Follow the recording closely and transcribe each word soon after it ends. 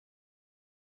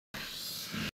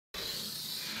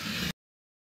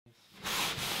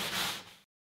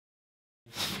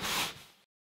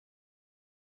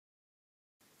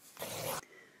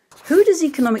Who does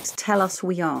economics tell us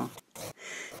we are?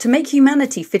 To make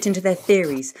humanity fit into their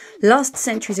theories, last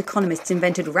century's economists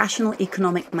invented rational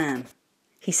economic man.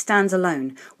 He stands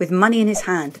alone, with money in his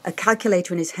hand, a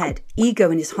calculator in his head,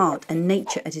 ego in his heart, and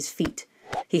nature at his feet.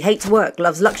 He hates work,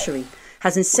 loves luxury,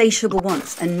 has insatiable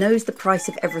wants, and knows the price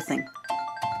of everything.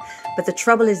 But the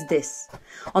trouble is this: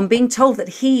 on being told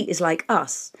that he is like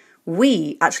us,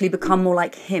 we actually become more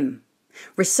like him.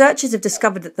 Researchers have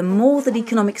discovered that the more that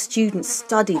economic students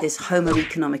study this Homo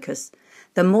economicus,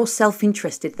 the more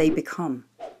self-interested they become.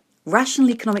 Rational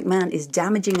economic man is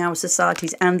damaging our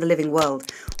societies and the living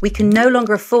world. We can no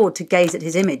longer afford to gaze at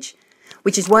his image,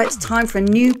 which is why it's time for a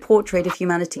new portrait of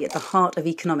humanity at the heart of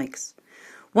economics.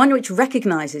 One which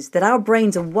recognises that our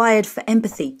brains are wired for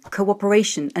empathy,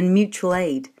 cooperation and mutual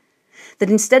aid. That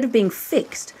instead of being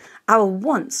fixed, our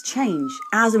wants change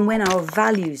as and when our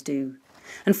values do.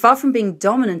 And far from being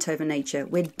dominant over nature,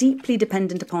 we're deeply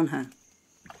dependent upon her.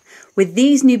 With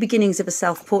these new beginnings of a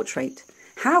self-portrait,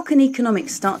 how can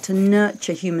economics start to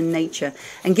nurture human nature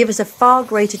and give us a far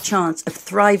greater chance of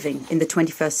thriving in the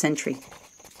 21st century?